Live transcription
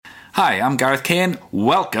Hi, I'm Gareth Kane.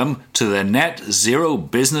 Welcome to the Net Zero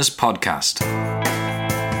Business Podcast.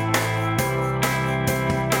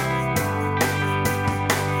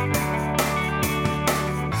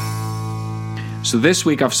 So this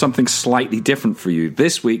week I have something slightly different for you.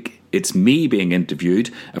 This week it's me being interviewed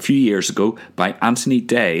a few years ago by Anthony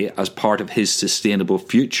Day as part of his Sustainable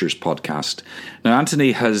Futures podcast. Now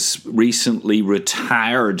Anthony has recently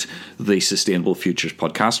retired the Sustainable Futures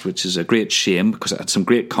podcast, which is a great shame because it had some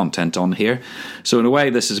great content on here. So in a way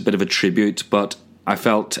this is a bit of a tribute, but I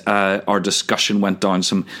felt our discussion went down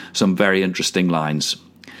some very interesting lines.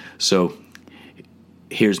 So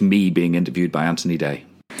here's me being interviewed by Anthony Day.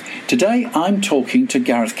 Today I'm talking to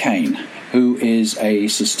Gareth Kane, who is a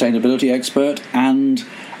sustainability expert and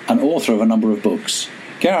an author of a number of books.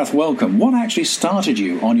 Gareth, welcome. What actually started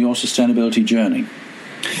you on your sustainability journey?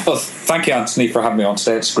 Well, thank you, Anthony, for having me on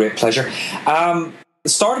today. It's a great pleasure. The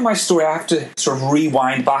start of my story, I have to sort of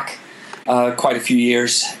rewind back quite a few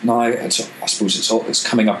years. Now, I suppose it's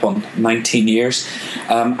coming up on 19 years.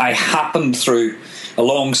 I happened through a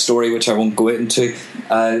long story, which I won't go into,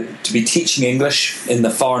 to be teaching English in the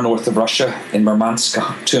far north of Russia, in Murmansk,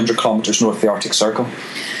 200 kilometres north of the Arctic Circle.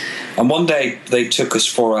 And one day they took us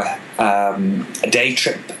for a day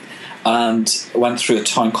trip and went through a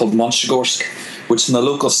town called Monchegorsk, which in the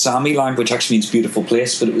local Sami language actually means beautiful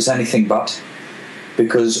place, but it was anything but,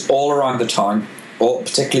 because all around the town,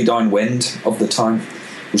 particularly downwind of the town,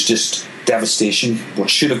 was just devastation.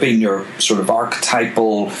 What should have been your sort of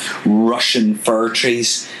archetypal Russian fir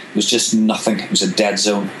trees was just nothing. It was a dead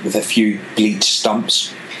zone with a few bleached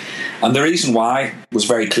stumps. And the reason why was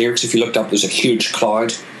very clear, because if you looked up, there's a huge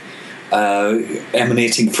cloud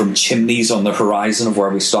emanating from chimneys on the horizon of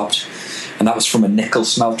where we stopped. And that was from a nickel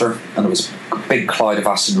smelter, and it was a big cloud of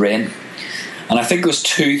acid rain. And I think there was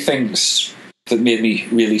two things that made me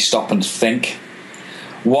really stop and think.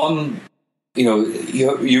 One,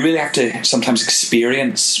 you really have to sometimes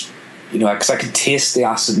experience, because I could taste the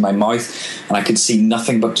acid in my mouth and I could see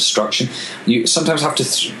nothing but destruction. You sometimes have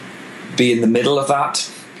to be in the middle of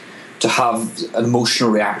that to have an emotional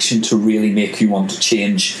reaction to really make you want to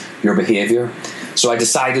change your behaviour. So I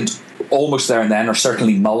decided almost there and then, or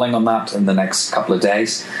certainly mulling on that in the next couple of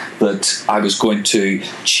days, that I was going to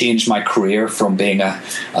change my career from being a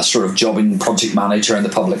sort of jobbing project manager in the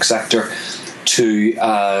public sector to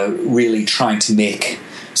really trying to make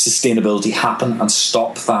sustainability happen and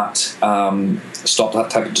stop that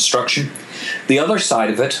type of destruction. The other side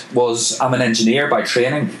of it was I'm an engineer by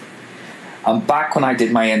training, and back when I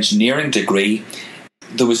did my engineering degree,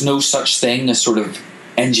 there was no such thing as sort of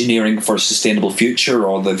engineering for a sustainable future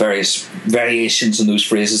or the various variations in those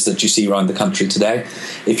phrases that you see around the country today.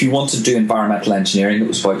 If you wanted to do environmental engineering, it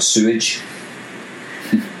was about sewage.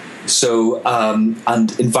 So, and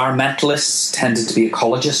environmentalists tended to be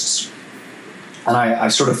ecologists, and I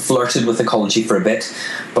sort of flirted with ecology for a bit,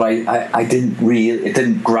 but I didn't really, it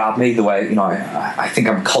didn't grab me the way, I think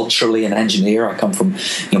I'm culturally an engineer. I come from,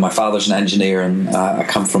 my father's an engineer, and I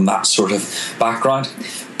come from that sort of background.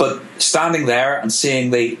 But standing there and seeing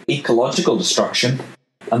the ecological destruction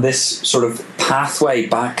and this sort of pathway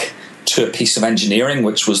back to a piece of engineering,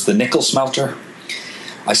 which was the nickel smelter,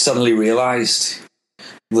 I suddenly realised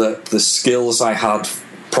that the skills I had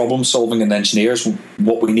problem solving in engineers were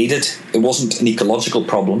what we needed. It wasn't an ecological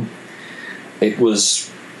problem. It was,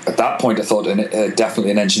 at that point, I thought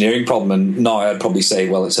definitely an engineering problem. And now I'd probably say,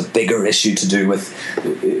 well, it's a bigger issue to do with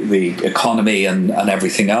the economy and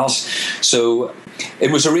everything else. So it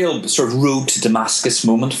was a real sort of road to Damascus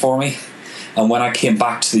moment for me. And when I came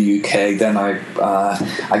back to the UK, then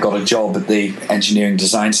I got a job at the Engineering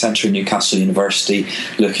Design Centre in Newcastle University,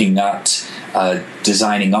 looking at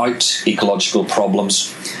designing out ecological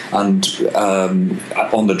problems and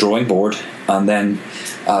on the drawing board. And then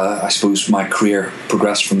I suppose my career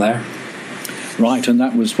progressed from there. Right, and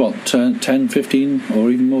that was 10, 15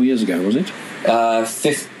 or even more years ago, was it?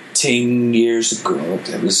 15 years ago.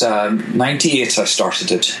 It was 98 I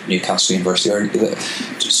started at Newcastle University.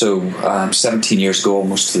 So 17 years ago,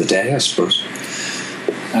 almost to the day, I suppose.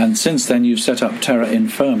 And since then you've set up Terra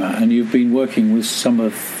Infirma, and you've been working with some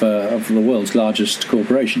of the world's largest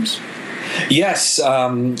corporations. Yes,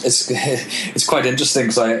 it's quite interesting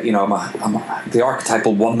because I'm the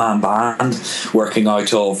archetypal one-man band working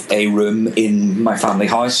out of a room in my family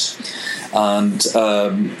house, and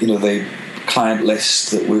the client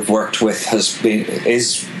list that we've worked with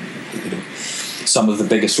is some of the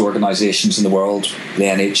biggest organisations in the world: the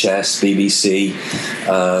NHS, BBC,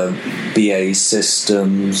 BAE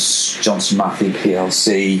Systems, Johnson Matthey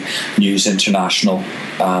PLC, News International,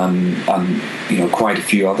 and quite a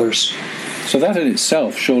few others. So that in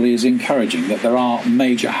itself surely is encouraging, that there are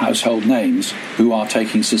major household names who are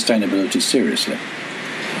taking sustainability seriously.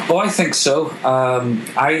 Oh, I think so.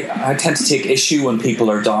 I tend to take issue when people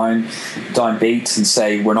are downbeat and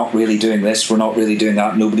say, we're not really doing this, we're not really doing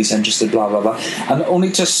that, nobody's interested, blah, blah, blah. And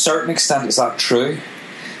only to a certain extent is that true.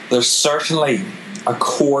 There's certainly a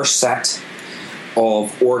core set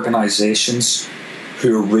of organisations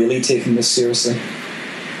who are really taking this seriously.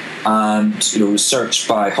 And research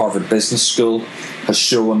by Harvard Business School has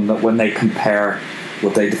shown that when they compare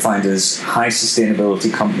what they defined as high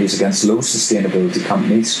sustainability companies against low sustainability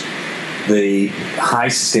companies, the high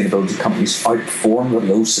sustainability companies outperform the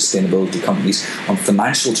low sustainability companies on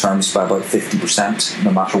financial terms by about 50%,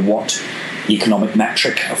 no matter what economic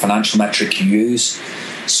metric or financial metric you use.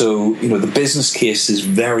 So, the business case is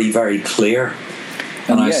very, very clear.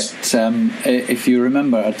 And yet, if you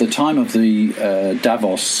remember, at the time of the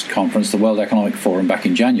Davos conference, the World Economic Forum back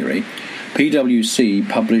in January, PwC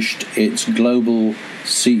published its global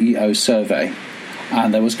CEO survey,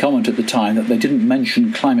 and there was comment at the time that they didn't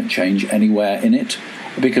mention climate change anywhere in it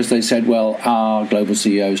because they said, well, our global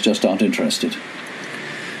CEOs just aren't interested.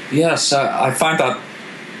 Yes, I find that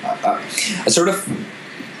I sort of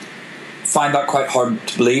find that quite hard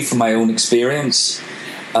to believe from my own experience,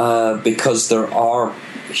 because there are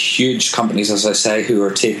huge companies, as I say, who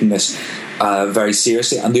are taking this very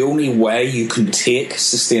seriously, and the only way you can take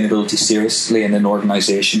sustainability seriously in an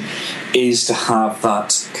organisation is to have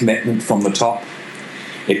that commitment from the top.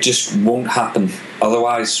 It just won't happen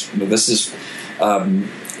otherwise. This is,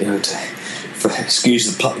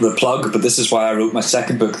 excuse the plug, but this is why I wrote my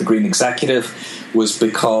second book, The Green Executive, was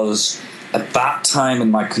because at that time in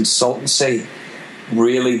my consultancy,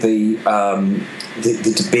 really the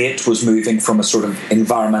debate was moving from a sort of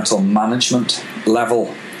environmental management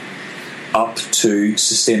level up to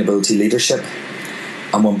sustainability leadership.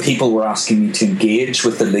 And when people were asking me to engage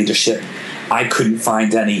with the leadership, I couldn't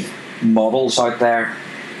find any models out there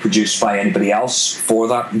produced by anybody else for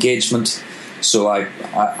that engagement. So I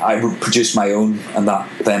produced my own, and that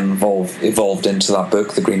then evolved into that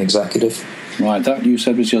book, The Green Executive. Right, that you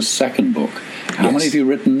said was your second book. How many have you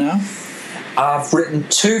written now? I've written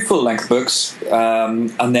 2 full-length books,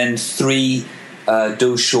 and then 3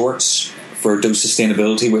 Dose shorts for Dose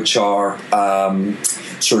Sustainability, which are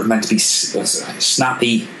sort of meant to be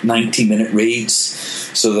snappy 90-minute reads.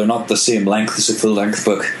 So they're not the same length as a full-length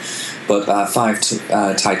book, but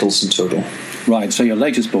 5 titles in total. Right, so your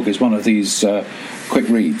latest book is one of these quick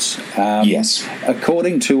reads. Yes.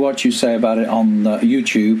 According to what you say about it on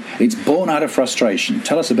YouTube, it's born out of frustration.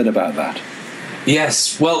 Tell us a bit about that.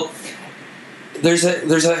 Yes, well, there's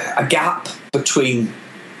a gap between,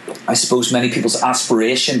 I suppose, many people's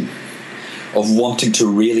aspiration of wanting to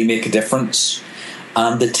really make a difference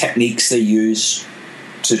and the techniques they use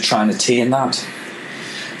to try and attain that.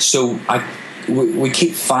 So we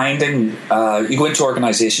keep finding, you go into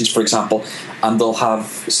organisations, for example, and they'll have,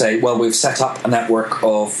 say, well, we've set up a network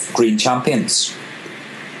of green champions,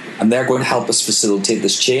 and they're going to help us facilitate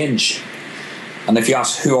this change. And if you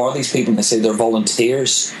ask, who are these people? And they say they're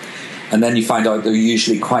volunteers. And then you find out they're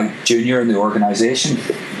usually quite junior in the organisation.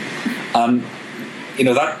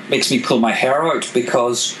 That makes me pull my hair out,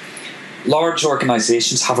 because large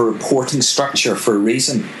organisations have a reporting structure for a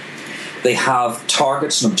reason. They have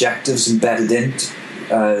targets and objectives embedded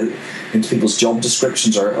into people's job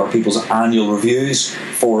descriptions or people's annual reviews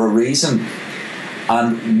for a reason.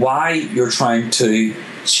 And why you're trying to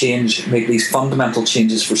make these fundamental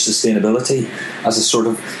changes for sustainability as a sort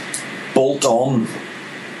of bolt-on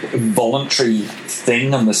voluntary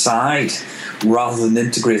thing on the side rather than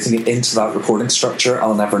integrating it into that reporting structure,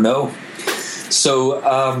 I'll never know. So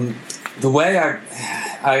the way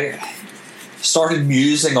I started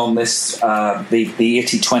musing on this, the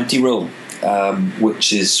 80-20 rule,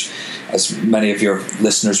 which is, as many of your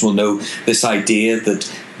listeners will know, this idea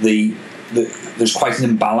that there's quite an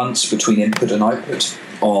imbalance between input and output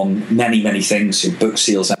on many, many things, book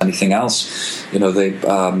sales, anything else.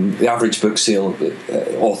 The average book sale,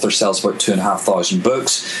 author sells about 2,500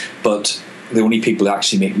 books, but the only people who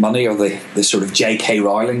actually make money are the sort of J.K.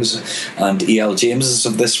 Rowlings and E.L. Jameses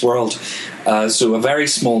of this world. So a very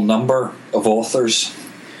small number of authors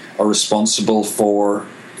are responsible for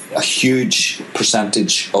a huge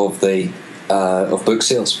percentage of the of book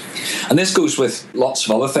sales. And this goes with lots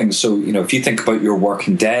of other things. So, if you think about your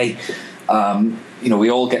working day, we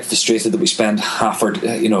all get frustrated that we spend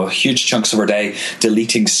huge chunks of our day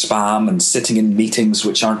deleting spam and sitting in meetings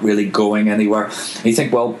which aren't really going anywhere. And you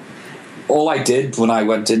think, well, all I did when I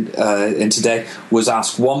went in today was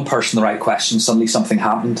ask one person the right question. Suddenly something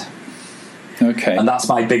happened. Okay. And that's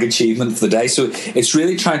my big achievement for the day. So it's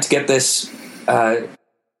really trying to get this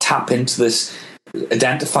tap into this,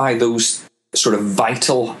 identify those sort of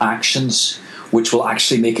vital actions which will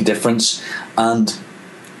actually make a difference, and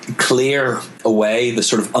clear away the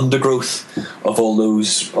sort of undergrowth of all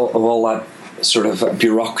that sort of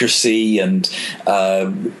bureaucracy and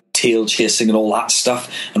tail chasing and all that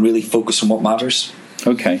stuff, and really focus on what matters.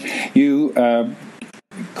 Okay, you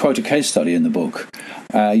quote a case study in the book.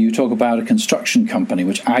 You talk about a construction company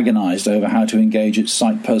which agonised over how to engage its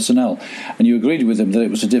site personnel, and you agreed with them that it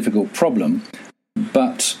was a difficult problem,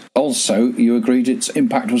 but also you agreed its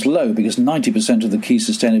impact was low because 90% of the key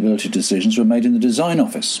sustainability decisions were made in the design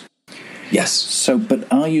office. Yes. So, but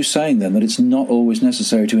are you saying then that it's not always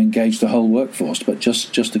necessary to engage the whole workforce, but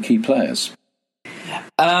just the key players?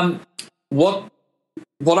 What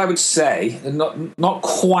I would say, not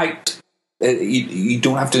quite. You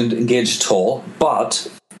don't have to engage at all, but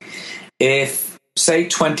if, say,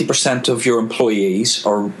 20% of your employees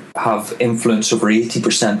have influence over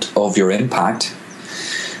 80% of your impact,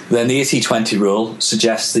 then the 80-20 rule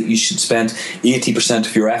suggests that you should spend 80%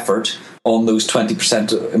 of your effort on those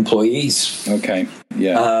 20% employees. Okay,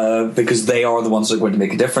 yeah. Because they are the ones that are going to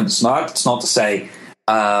make a difference. Now, it's not to say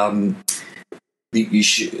you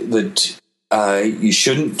shouldn't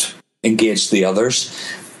engage the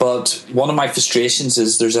others, but one of my frustrations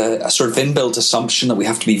is there's a sort of inbuilt assumption that we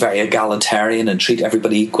have to be very egalitarian and treat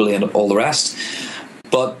everybody equally and all the rest.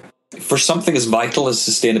 But for something as vital as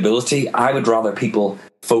sustainability, I would rather people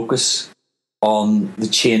focus on the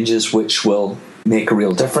changes which will make a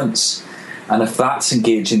real difference. And if that's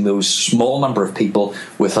engaging those small number of people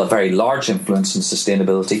with a very large influence on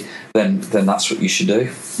sustainability, then that's what you should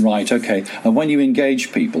do. Right, okay. And when you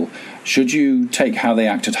engage people, should you take how they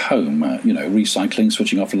act at home, recycling,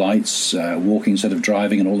 switching off lights, walking instead of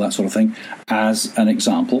driving and all that sort of thing, as an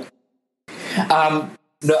example?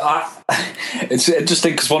 It's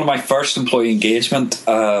interesting because one of my first employee engagement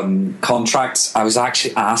contracts, I was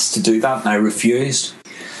actually asked to do that and I refused.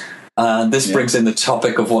 And this brings in the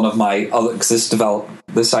topic of one of my other, because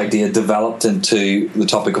this idea developed into the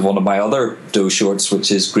topic of one of my other do shorts, which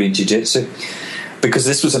is Green Jujitsu, because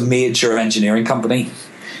this was a major engineering company.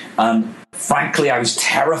 And frankly, I was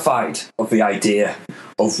terrified of the idea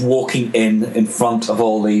of walking in front of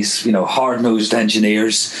all these, hard-nosed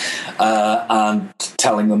engineers and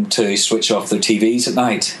telling them to switch off their TVs at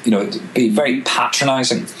night. It'd be very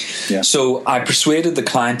patronising. Yeah. So I persuaded the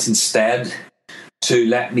client instead to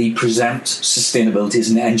let me present sustainability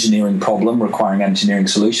as an engineering problem requiring engineering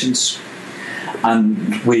solutions. And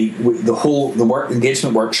the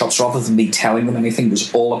engagement workshops, rather than me telling them anything,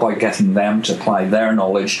 was all about getting them to apply their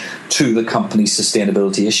knowledge to the company's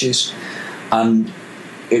sustainability issues. And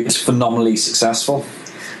it was phenomenally successful.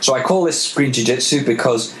 So I call this Green Jiu-Jitsu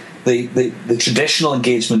because the traditional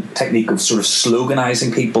engagement technique of sort of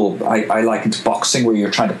sloganizing people, I liken to boxing, where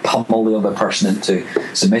you're trying to pummel the other person into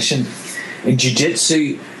submission. In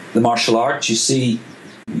Jiu-Jitsu, the martial arts, you see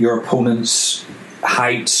your opponent's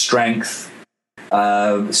height, strength,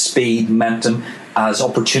 speed, momentum as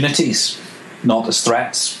opportunities, not as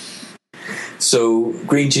threats. So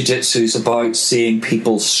Green Jiu-Jitsu is about seeing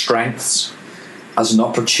people's strengths as an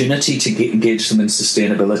opportunity to engage them in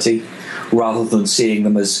sustainability, rather than seeing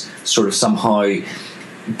them as sort of somehow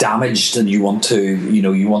damaged and you want to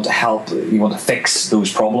help, you want to fix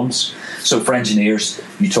those problems. So for engineers,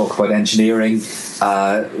 you talk about engineering.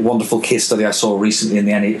 Wonderful case study I saw recently in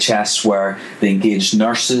the NHS where they engaged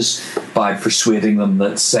nurses by persuading them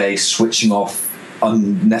that, say, switching off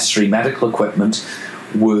unnecessary medical equipment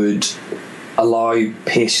would allow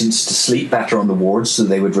patients to sleep better on the wards so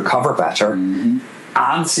they would recover better and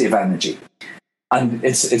save energy. And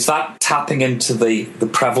it's that tapping into the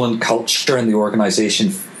prevalent culture in the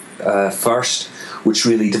organisation first, which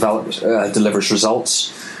really delivers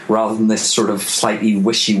results, rather than this sort of slightly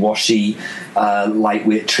wishy-washy,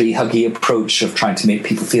 lightweight tree-huggy approach of trying to make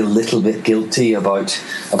people feel a little bit guilty about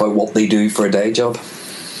what they do for a day job.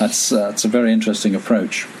 That's a very interesting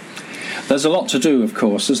approach. There's a lot to do, of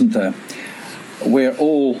course, isn't there? We're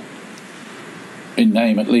all, in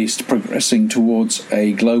name at least, progressing towards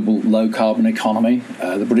a global low-carbon economy.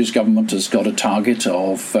 The British government has got a target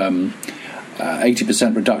of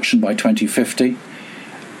 80% reduction by 2050.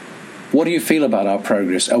 What do you feel about our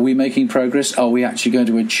progress? Are we making progress? Are we actually going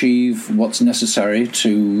to achieve what's necessary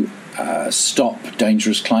to stop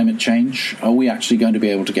dangerous climate change? Are we actually going to be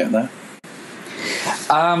able to get there?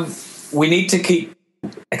 We need to keep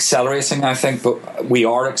accelerating, I think, but we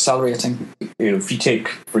are accelerating. If you take,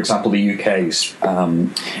 for example, the UK's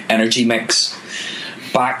energy mix,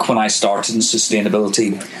 back when I started in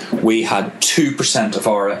sustainability, we had 2% of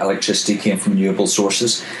our electricity came from renewable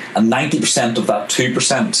sources, and 90% of that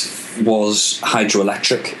 2% was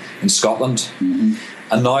hydroelectric in Scotland. Mm-hmm.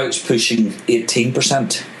 And now it's pushing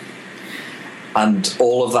 18%. And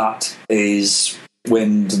all of that is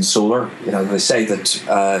wind and solar. You know, they say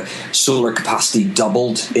that solar capacity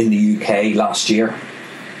doubled in the UK last year.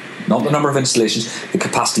 Not the number of installations, the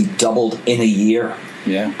capacity doubled in a year.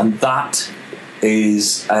 Yeah. And that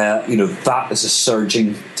is, that is a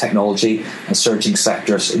surging technology, a surging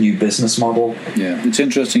sector, a new business model. Yeah, it's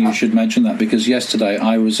interesting you should mention that, because yesterday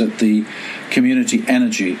I was at the Community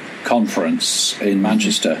Energy Conference in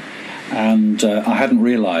Manchester, and I hadn't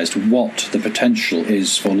realised what the potential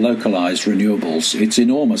is for localised renewables. It's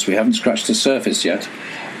enormous. We haven't scratched the surface yet.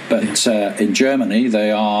 But in Germany,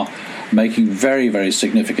 they are making very, very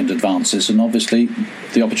significant advances, and obviously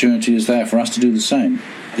the opportunity is there for us to do the same.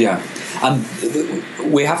 Yeah, and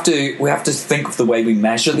we have to think of the way we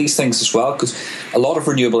measure these things as well, because a lot of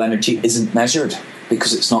renewable energy isn't measured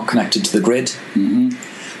because it's not connected to the grid. Mm-hmm.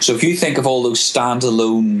 So if you think of all those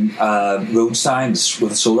standalone road signs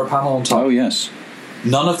with a solar panel on top, oh yes,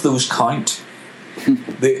 none of those count.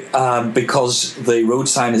 Because the road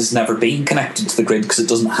sign has never been connected to the grid, because it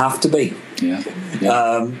doesn't have to be. Yeah.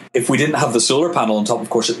 If we didn't have the solar panel on top, of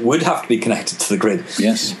course, it would have to be connected to the grid.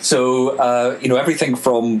 Yes. So everything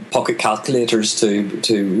from pocket calculators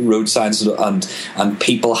to road signs and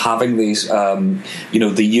people having these,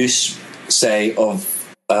 the use, say, of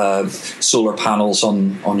solar panels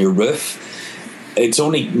on your roof. It's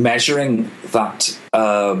only measuring that.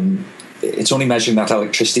 It's only measuring that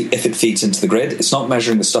electricity if it feeds into the grid. It's not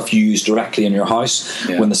measuring the stuff you use directly in your house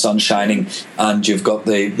when the sun's shining and you've got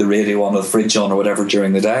the radio on or the fridge on or whatever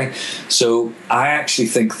during the day. So I actually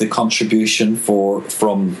think the contribution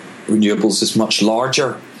from renewables is much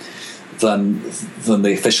larger than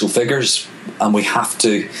the official figures, and we have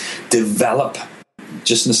to develop,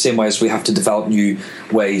 just in the same way as we have to develop new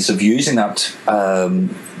ways of using that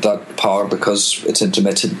power because it's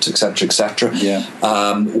intermittent, etc., etc. Yeah.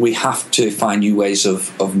 We have to find new ways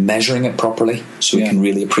of measuring it properly, so we can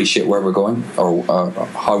really appreciate where we're going or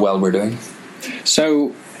how well we're doing.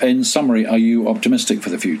 So, in summary, are you optimistic for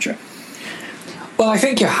the future? Well, I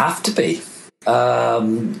think you have to be. I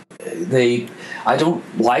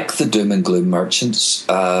don't like the doom and gloom merchants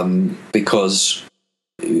because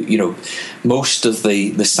most of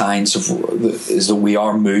the signs is that we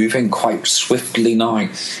are moving quite swiftly now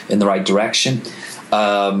in the right direction.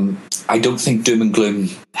 I don't think doom and gloom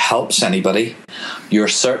helps anybody. You're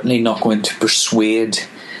certainly not going to persuade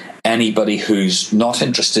anybody who's not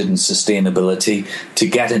interested in sustainability to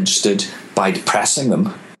get interested by depressing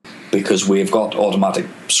them, because we've got automatic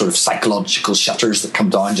sort of psychological shutters that come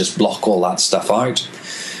down, just block all that stuff out.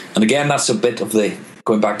 And again, that's a bit of the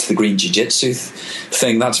going back to the green jiu-jitsu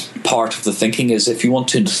thing, that's part of the thinking, is if you want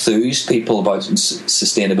to enthuse people about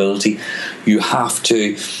sustainability, you have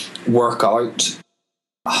to work out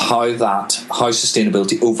how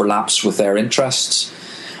sustainability overlaps with their interests,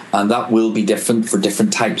 and that will be different for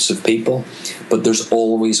different types of people, but there's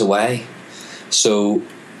always a way. So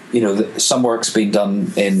some work's been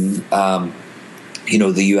done in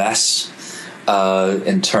the US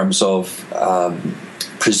in terms of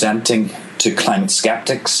presenting to climate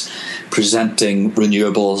skeptics, presenting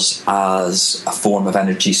renewables as a form of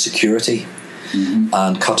energy security,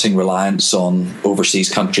 and cutting reliance on overseas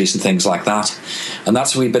countries and things like that. And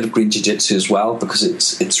that's a wee bit of green jiu-jitsu as well, because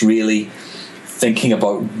it's really thinking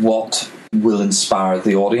about what will inspire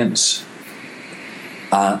the audience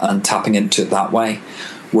and tapping into it that way.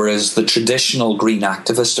 Whereas the traditional green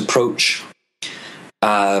activist approach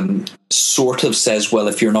sort of says, well,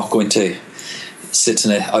 if you're not going to sit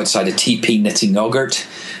outside a teepee knitting yogurt,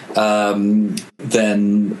 then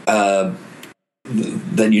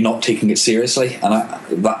you're not taking it seriously, and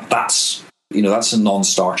that's a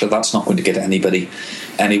non-starter. That's not going to get anybody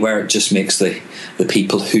anywhere. It just makes the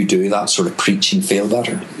people who do that sort of preaching feel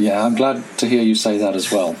better. Yeah, I'm glad to hear you say that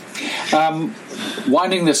as well.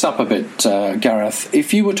 Winding this up a bit, Gareth,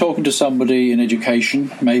 if you were talking to somebody in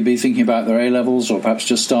education, maybe thinking about their A-levels or perhaps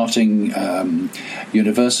just starting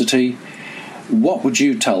university, what would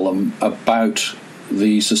you tell them about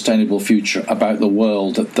the sustainable future, about the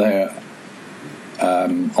world that they're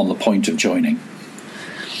on the point of joining?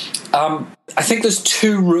 I think there's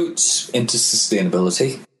two routes into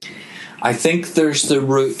sustainability. I think there's the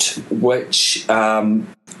route which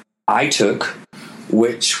I took,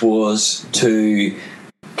 which was to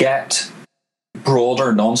get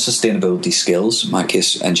broader non-sustainability skills, in my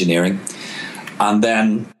case engineering, and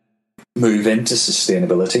then move into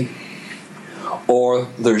sustainability. Or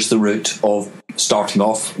there's the route of starting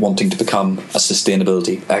off wanting to become a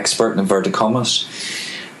sustainability expert in inverted commas.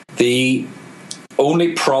 The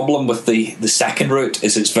only problem with the second route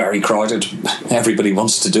is it's very crowded. Everybody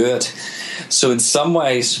wants to do it. So in some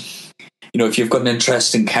ways, if you've got an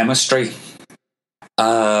interest in chemistry,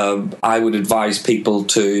 I would advise people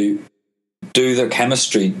to do their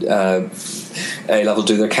chemistry A-level,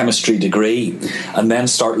 do their chemistry degree, and then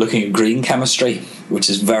start looking at green chemistry, which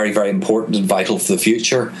is very, very important and vital for the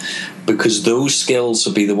future, because those skills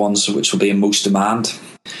will be the ones which will be in most demand,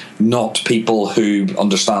 not people who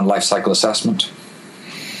understand life cycle assessment.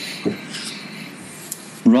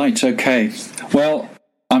 Right, okay. Well,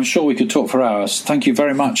 I'm sure we could talk for hours. Thank you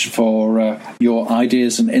very much for your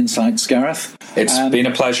ideas and insights, Gareth. It's been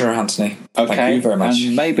a pleasure, Anthony. Okay, thank you very much.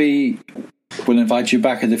 And maybe we'll invite you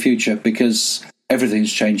back in the future, because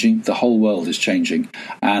everything's changing. The whole world is changing.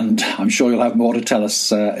 And I'm sure you'll have more to tell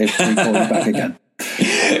us if we call you back again.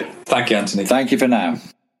 Thank you, Anthony. Thank you for now.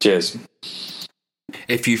 Cheers.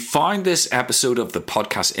 If you found this episode of the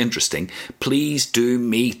podcast interesting, please do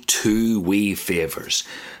me 2 wee favours.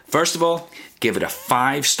 First of all, give it a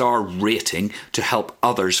 5-star rating to help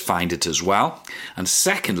others find it as well. And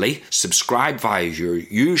secondly, subscribe via your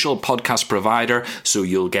usual podcast provider so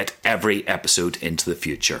you'll get every episode into the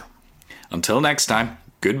future. Until next time,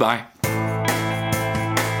 goodbye.